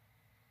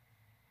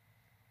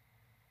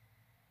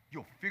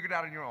 You'll figure it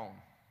out on your own.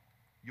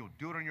 You'll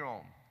do it on your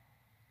own.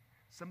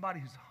 Somebody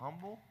who's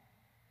humble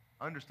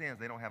understands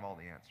they don't have all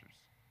the answers.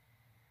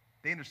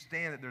 They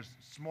understand that there's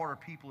smarter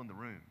people in the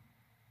room.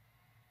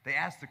 They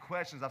ask the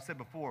questions, I've said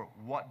before,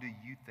 what do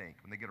you think,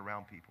 when they get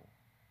around people?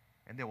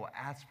 And they will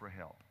ask for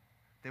help.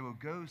 They will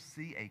go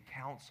see a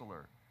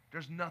counselor.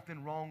 There's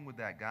nothing wrong with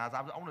that, guys.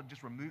 I want to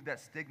just remove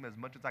that stigma as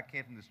much as I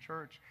can from this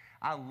church.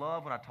 I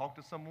love when I talk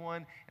to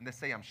someone and they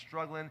say, I'm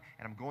struggling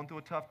and I'm going through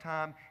a tough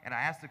time, and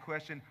I ask the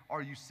question,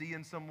 are you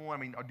seeing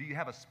someone? Or do you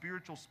have a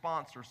spiritual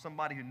sponsor,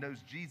 somebody who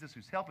knows Jesus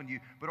who's helping you,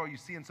 but are you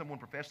seeing someone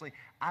professionally?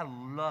 I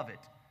love it.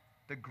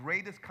 The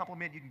greatest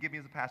compliment you can give me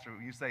as a pastor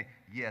when you say,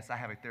 yes, I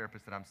have a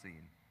therapist that I'm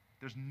seeing.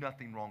 There's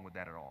nothing wrong with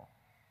that at all.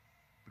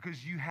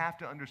 Because you have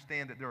to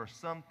understand that there are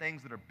some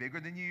things that are bigger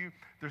than you.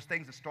 There's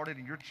things that started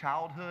in your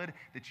childhood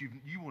that you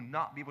will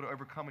not be able to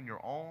overcome on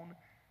your own,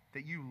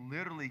 that you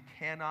literally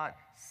cannot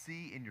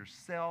see in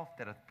yourself,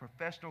 that a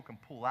professional can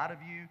pull out of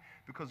you.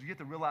 Because you have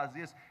to realize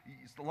this,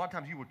 a lot of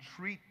times you will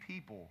treat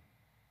people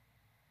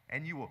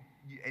and you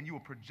will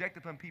project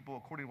upon people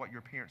according to what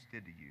your parents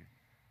did to you.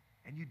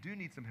 And you do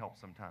need some help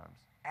sometimes.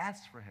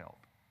 Ask for help.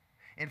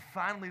 And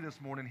finally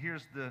this morning,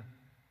 here's the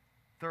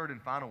third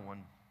and final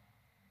one.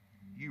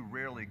 You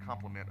rarely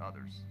compliment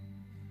others.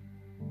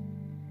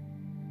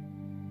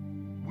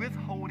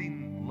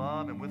 Withholding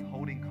love and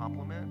withholding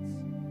compliments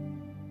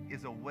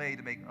is a way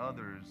to make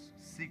others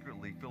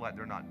secretly feel like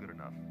they're not good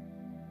enough,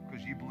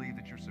 because you believe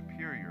that you're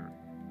superior,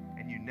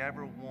 and you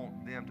never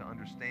want them to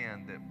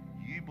understand that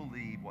you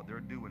believe what they're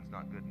doing is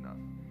not good enough.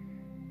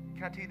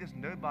 Can I tell you this?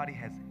 Nobody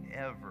has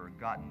ever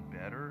gotten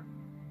better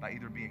by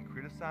either being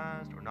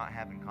criticized or not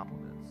having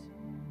compliments.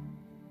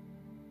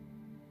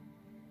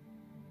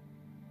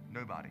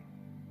 Nobody.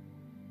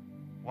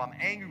 Well, I'm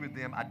angry with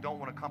them, I don't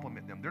want to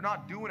compliment them. They're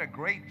not doing a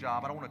great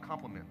job, I don't want to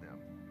compliment them.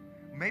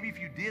 Maybe if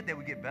you did, they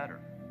would get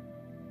better.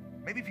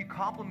 Maybe if you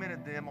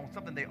complimented them on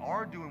something they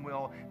are doing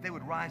well, they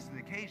would rise to the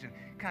occasion.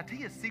 Can I tell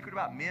you a secret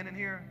about men in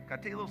here? Can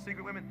I tell you a little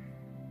secret, women?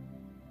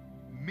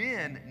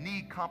 Men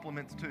need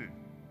compliments too.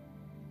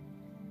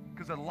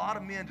 Because a lot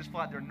of men just feel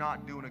like they're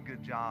not doing a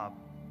good job.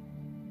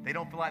 They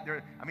don't feel like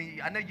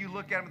I know you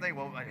look at them and think,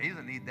 well, he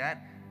doesn't need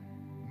that.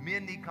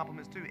 Men need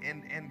compliments too.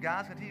 And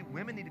guys, can I tell you,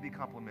 women need to be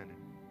complimented.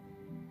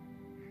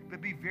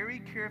 But be very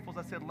careful,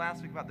 as I said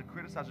last week about the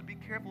criticizers, be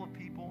careful of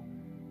people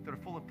that are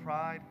full of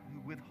pride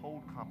who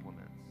withhold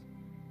compliments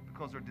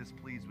because they're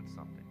displeased with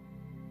something.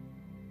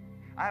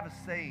 I have a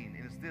saying,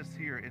 and it's this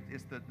here.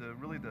 It's the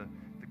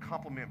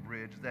compliment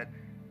bridge, that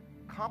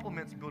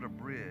compliments build a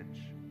bridge.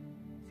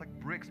 It's like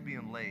bricks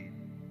being laid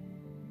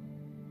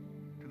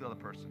to the other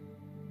person.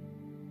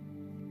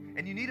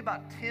 And you need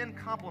about 10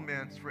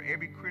 compliments for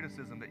every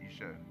criticism that you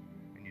show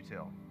and you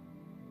tell.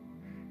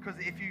 Because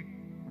if you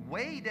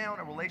weigh down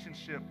a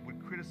relationship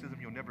with criticism,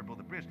 you'll never build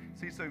a bridge.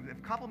 See, so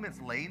if compliments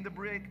laying the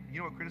brick, you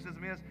know what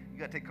criticism is? You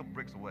got to take a couple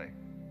bricks away.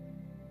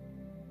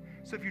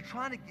 So if you're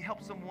trying to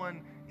help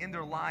someone in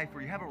their life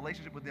or you have a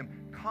relationship with them,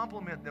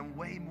 compliment them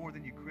way more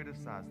than you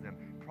criticize them.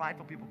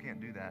 Prideful people can't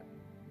do that.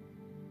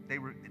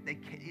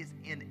 It's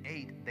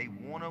innate. They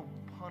want to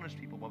punish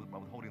people by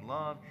withholding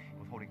love and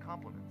withholding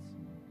compliments.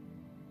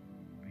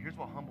 But here's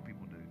what humble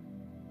people do.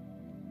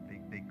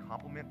 They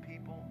compliment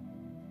people,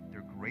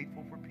 they're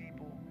grateful for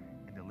people,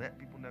 and they let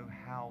people know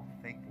how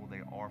thankful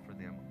they are for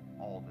them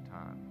all the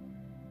time.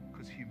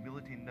 Because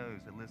humility knows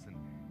that, listen,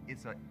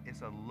 it's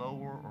a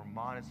lower or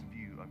modest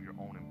view of your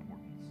own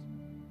importance.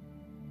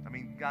 I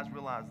mean, guys,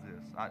 realize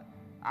this.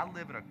 I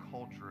live in a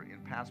culture, in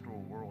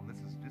pastoral world,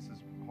 this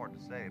is hard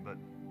to say, but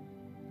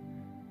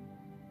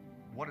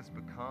what it's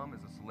become is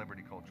a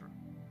celebrity culture.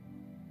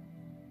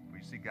 Where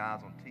you see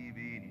guys on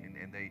TV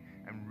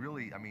and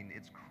really, I mean,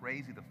 it's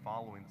crazy the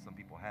following that some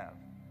people have.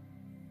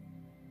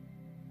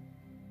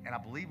 And I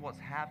believe what's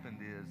happened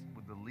is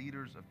with the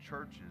leaders of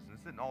churches, and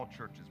it's in all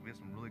churches, we have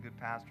some really good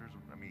pastors,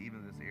 I mean, even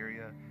in this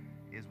area,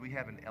 is we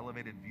have an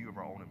elevated view of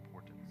our own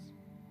importance.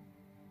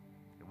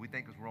 And we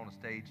think as we're on a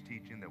stage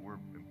teaching that we're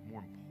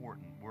more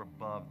important, we're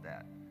above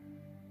that.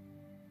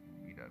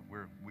 You know,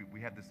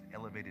 we have this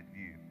elevated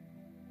view.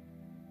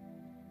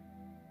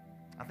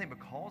 I think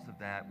because of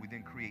that, we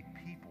then create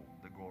people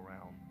that go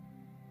around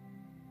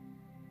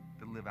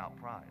that live out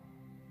pride.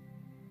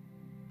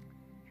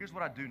 Here's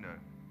what I do know.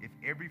 If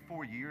every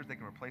 4 years they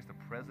can replace the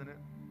president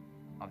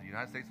of the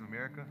United States of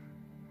America,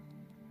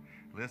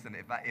 listen,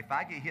 if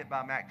I get hit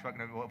by a Mack truck,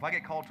 if I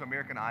get called to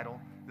American Idol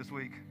this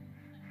week,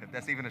 if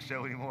that's even a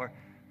show anymore,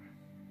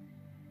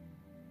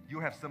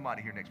 you'll have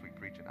somebody here next week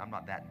preaching. I'm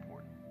not that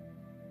important.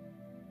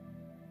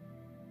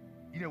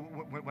 You know,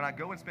 when I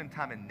go and spend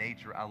time in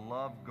nature, I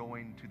love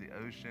going to the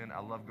ocean.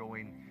 I love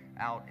going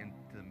out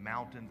into the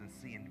mountains and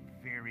seeing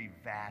very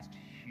vast,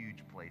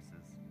 huge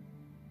places.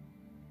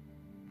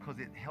 Because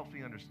it helps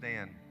me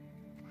understand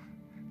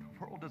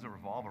the world doesn't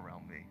revolve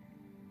around me.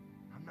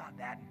 I'm not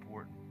that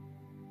important.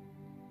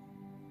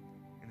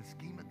 In the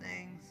scheme of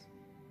things,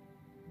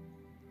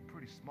 I'm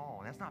pretty small.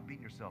 And that's not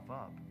beating yourself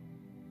up.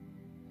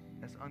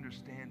 That's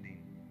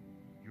understanding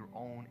your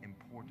own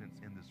importance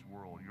in this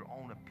world, your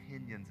own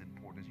opinion's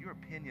importance. Your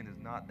opinion is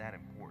not that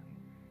important.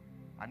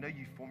 I know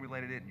you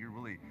formulated it and you're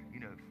really,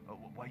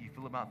 why you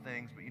feel about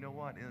things, but you know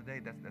what? At the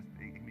end of the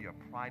day, it can be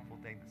a prideful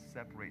thing that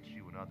separates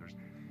you and others.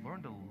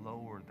 Learn to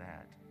lower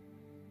that.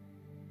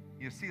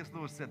 You know, C.S.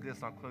 Lewis said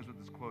this, I'll close with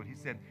this quote. He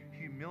said,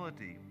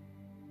 humility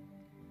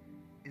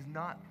is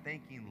not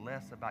thinking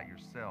less about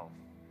yourself.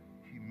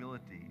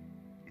 Humility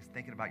is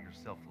thinking about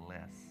yourself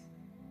less.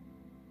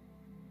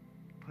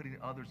 Putting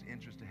others'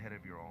 interest ahead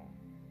of your own.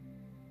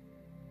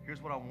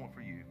 Here's what I want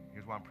for you.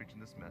 Here's why I'm preaching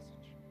this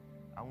message.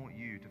 I want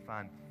you to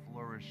find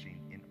flourishing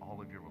in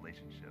all of your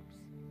relationships.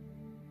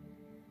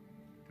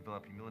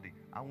 Develop humility.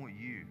 I want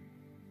you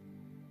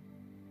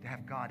to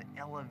have God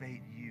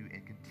elevate you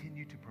and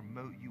continue to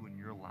promote you in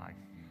your life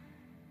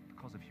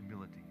because of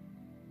humility.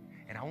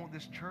 And I want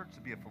this church to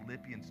be a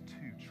Philippians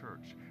 2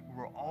 church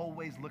where we're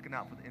always looking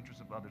out for the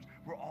interests of others.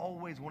 We're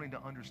always wanting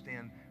to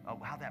understand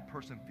how that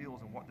person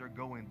feels and what they're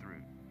going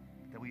through.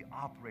 That we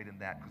operate in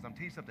that. Because I'm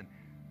telling you something,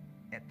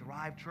 at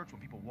Thrive Church, when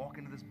people walk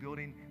into this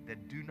building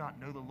that do not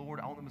know the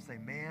Lord, I want them to say,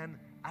 man,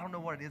 I don't know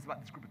what it is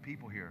about this group of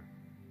people here,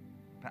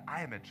 but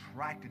I am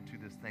attracted to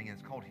this thing, and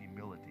it's called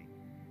humility.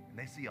 And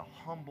they see a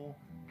humble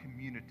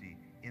community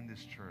in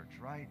this church,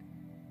 right?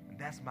 And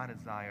that's my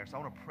desire. So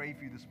I want to pray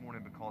for you this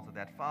morning because of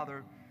that.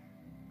 Father,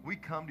 we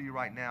come to you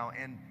right now,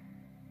 and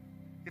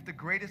if the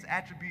greatest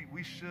attribute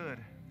we should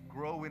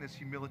grow in is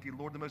humility,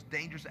 Lord, the most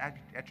dangerous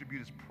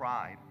attribute is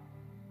pride.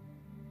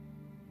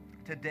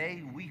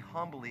 Today, we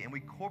humbly and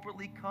we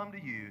corporately come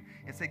to you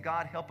and say,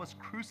 God, help us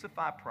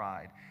crucify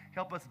pride.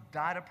 Help us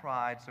die to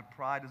pride so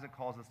pride doesn't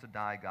cause us to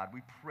die, God.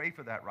 We pray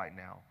for that right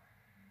now.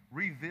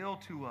 Reveal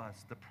to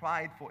us the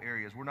prideful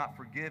areas. We're not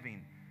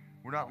forgiving.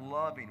 We're not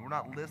loving. We're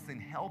not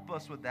listening. Help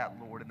us with that,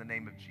 Lord, in the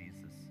name of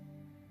Jesus.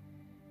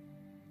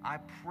 I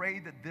pray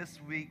that this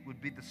week would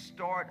be the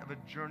start of a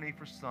journey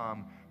for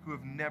some who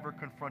have never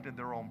confronted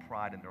their own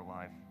pride in their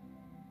life.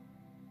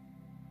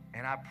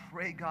 And I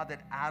pray, God,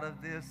 that out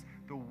of this,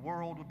 the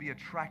world will be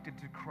attracted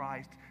to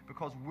Christ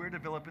because we're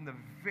developing the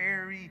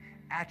very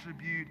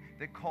attribute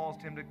that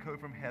caused him to go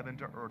from heaven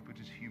to earth, which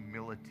is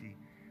humility.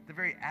 The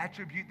very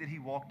attribute that he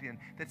walked in,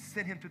 that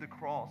sent him to the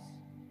cross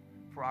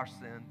for our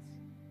sins.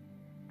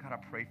 God, I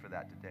pray for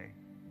that today.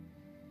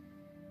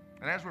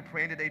 And as we're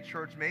praying today,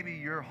 church, maybe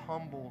your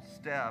humble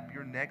step,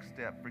 your next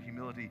step for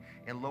humility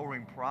and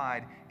lowering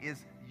pride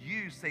is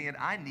you saying,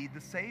 I need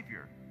the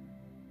Savior.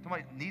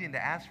 Somebody needing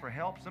to ask for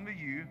help. Some of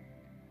you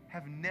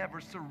have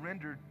never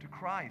surrendered to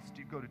Christ.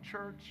 You go to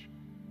church,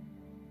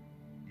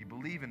 you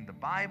believe in the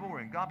Bible or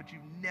in God, but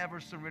you've never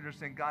surrendered,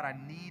 saying, God, I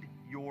need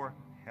your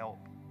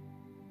help.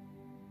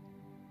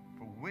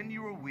 For when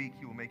you are weak,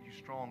 he will make you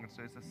strong. And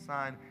so it's a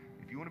sign,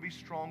 if you want to be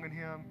strong in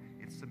him,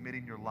 it's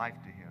submitting your life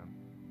to him,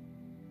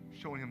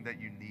 showing him that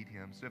you need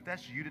him. So if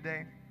that's you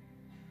today,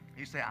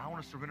 you say, I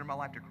want to surrender my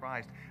life to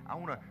Christ. I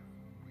want to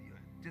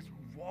just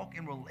walk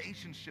in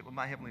relationship with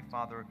my Heavenly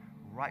Father.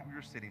 Right where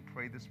you're sitting,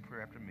 pray this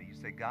prayer after me. You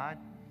say, God,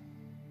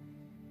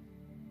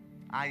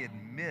 I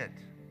admit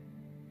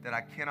that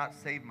I cannot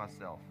save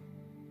myself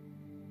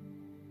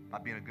by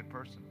being a good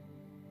person.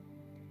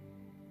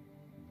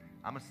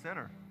 I'm a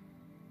sinner,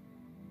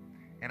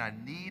 and I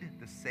need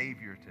the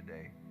Savior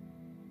today.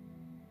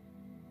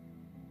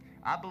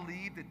 I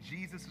believe that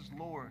Jesus is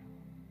Lord.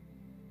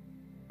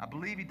 I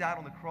believe he died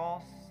on the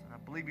cross, and I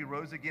believe he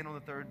rose again on the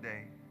third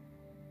day.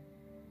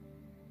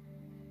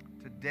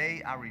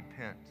 Today I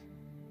repent.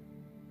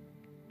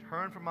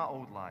 Turn from my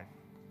old life.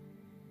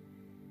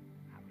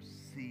 I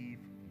receive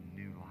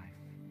new life.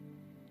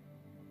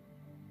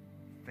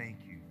 Thank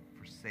you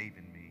for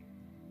saving me.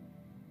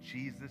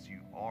 Jesus, you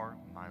are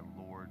my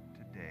Lord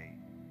today.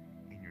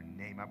 In your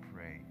name I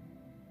pray.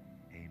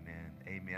 Amen. Amen.